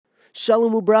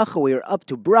Shalom ubracha, we are up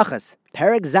to Brachos,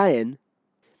 Perek Zayin,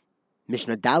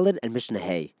 Mishnah Daled and Mishnah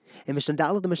Hey. In Mishnah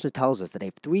Daled, the Mishnah tells us that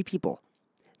if three people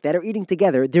that are eating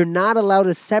together, they're not allowed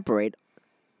to separate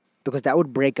because that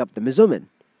would break up the mezumin.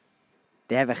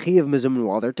 They have a chi of mezumin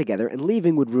while they're together, and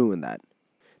leaving would ruin that.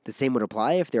 The same would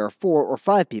apply if there are 4 or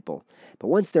 5 people. But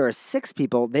once there are 6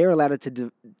 people, they are allowed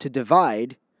to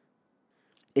divide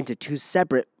into 2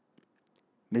 separate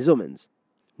mezumins.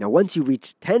 Now, once you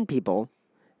reach 10 people,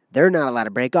 they're not allowed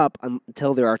to break up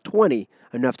until there are 20,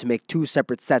 enough to make 2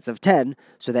 separate sets of 10,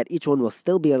 so that each one will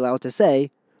still be allowed to say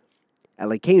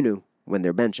Elokeinu when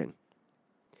they're benching.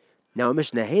 Now, in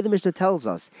Mishnah Hey, the Mishnah tells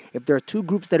us, if there are 2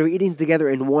 groups that are eating together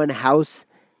in one house,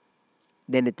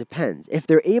 then it depends. If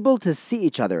they're able to see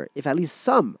each other, if at least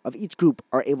some of each group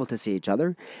are able to see each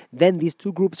other, then these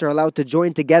 2 groups are allowed to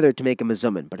join together to make a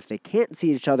mezumin. But if they can't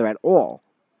see each other at all,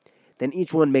 then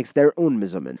each one makes their own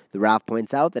mezumin. The Rav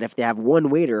points out that if they have one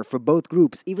waiter for both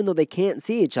groups, even though they can't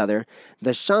see each other,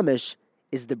 the shamish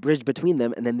is the bridge between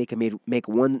them, and then they can make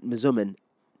one mezumin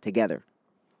together.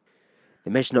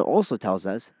 The Mishnah also tells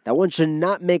us that one should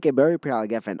not make a beri pri al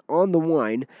gefen on the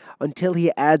wine until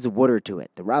he adds water to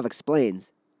it. The Rav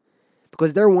explains,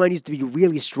 because their wine used to be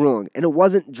really strong, and it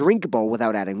wasn't drinkable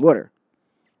without adding water.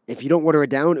 If you don't water it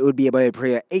down, it would be a beri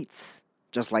pri eitz,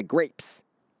 just like grapes,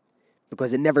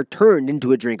 because it never turned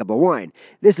into a drinkable wine.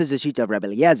 This is a sheet of Rabbi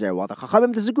Eliezer. While the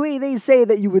Chachamim disagree, they say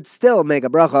that you would still make a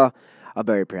bracha, a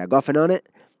beri pri hagafen on it,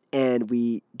 and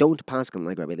we don't paskin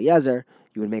like Rabbi Eliezer.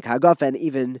 You would make hagafen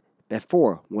even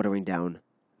before watering down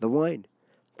the wine.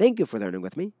 Thank you for learning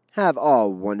with me. Have a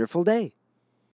wonderful day.